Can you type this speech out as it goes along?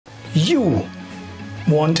You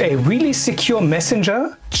want a really secure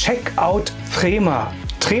messenger? Check out Threema.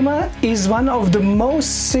 Threema is one of the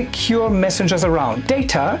most secure messengers around.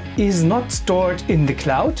 Data is not stored in the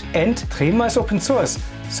cloud and Threema is open source,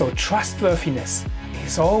 so trustworthiness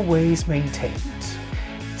is always maintained.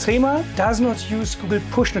 Threema does not use Google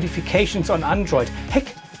push notifications on Android.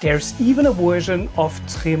 Heck, there's even a version of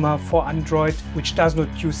Threema for Android which does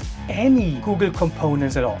not use any Google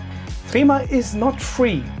components at all. Threema is not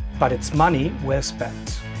free, but it's money well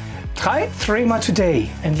spent. Try Threema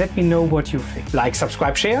today and let me know what you think. Like,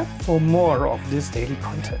 subscribe, share for more of this daily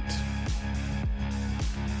content.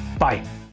 Bye.